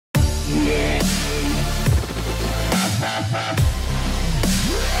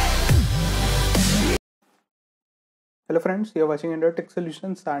Hello friends, you are watching Android Tech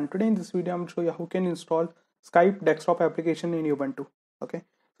Solutions, and today in this video I'm going to show you how you can install Skype desktop application in Ubuntu. Okay,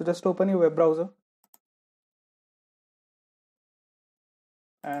 so just open your web browser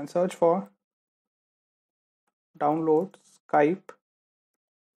and search for download Skype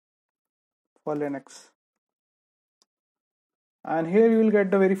for Linux. And here you will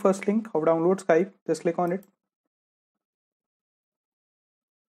get the very first link of download Skype. Just click on it.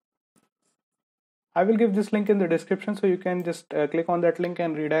 I will give this link in the description, so you can just click on that link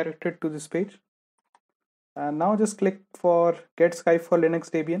and redirect it to this page. And now just click for get Skype for Linux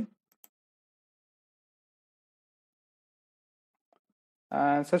Debian.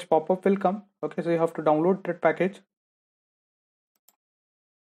 And such pop-up will come. Okay, so you have to download that package.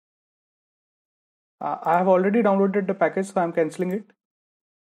 I have already downloaded the package, so I'm cancelling it.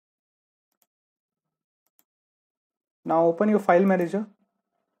 Now open your file manager,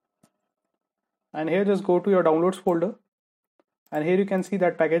 and here just go to your downloads folder, and here you can see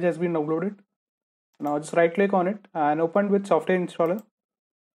that package has been downloaded. Now just right click on it and open with software installer.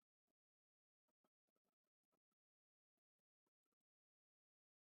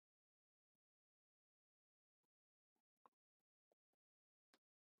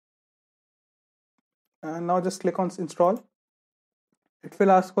 And now just click on install. It will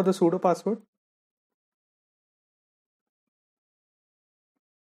ask for the sudo password.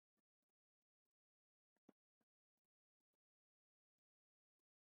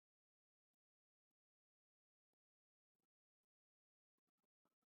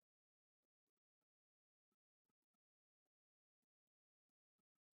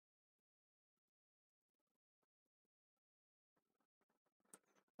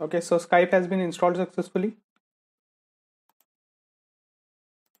 Okay, so Skype has been installed successfully.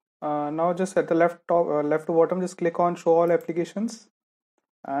 Now just at the left bottom, just click on show all applications,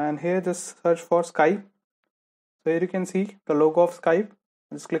 and here just search for Skype. So here you can see the logo of Skype.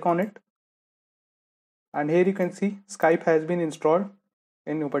 Just click on it, and here you can see Skype has been installed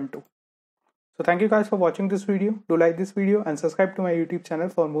in Ubuntu. So thank you guys for watching this video. Do like this video and subscribe to my YouTube channel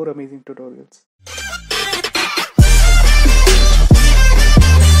for more amazing tutorials.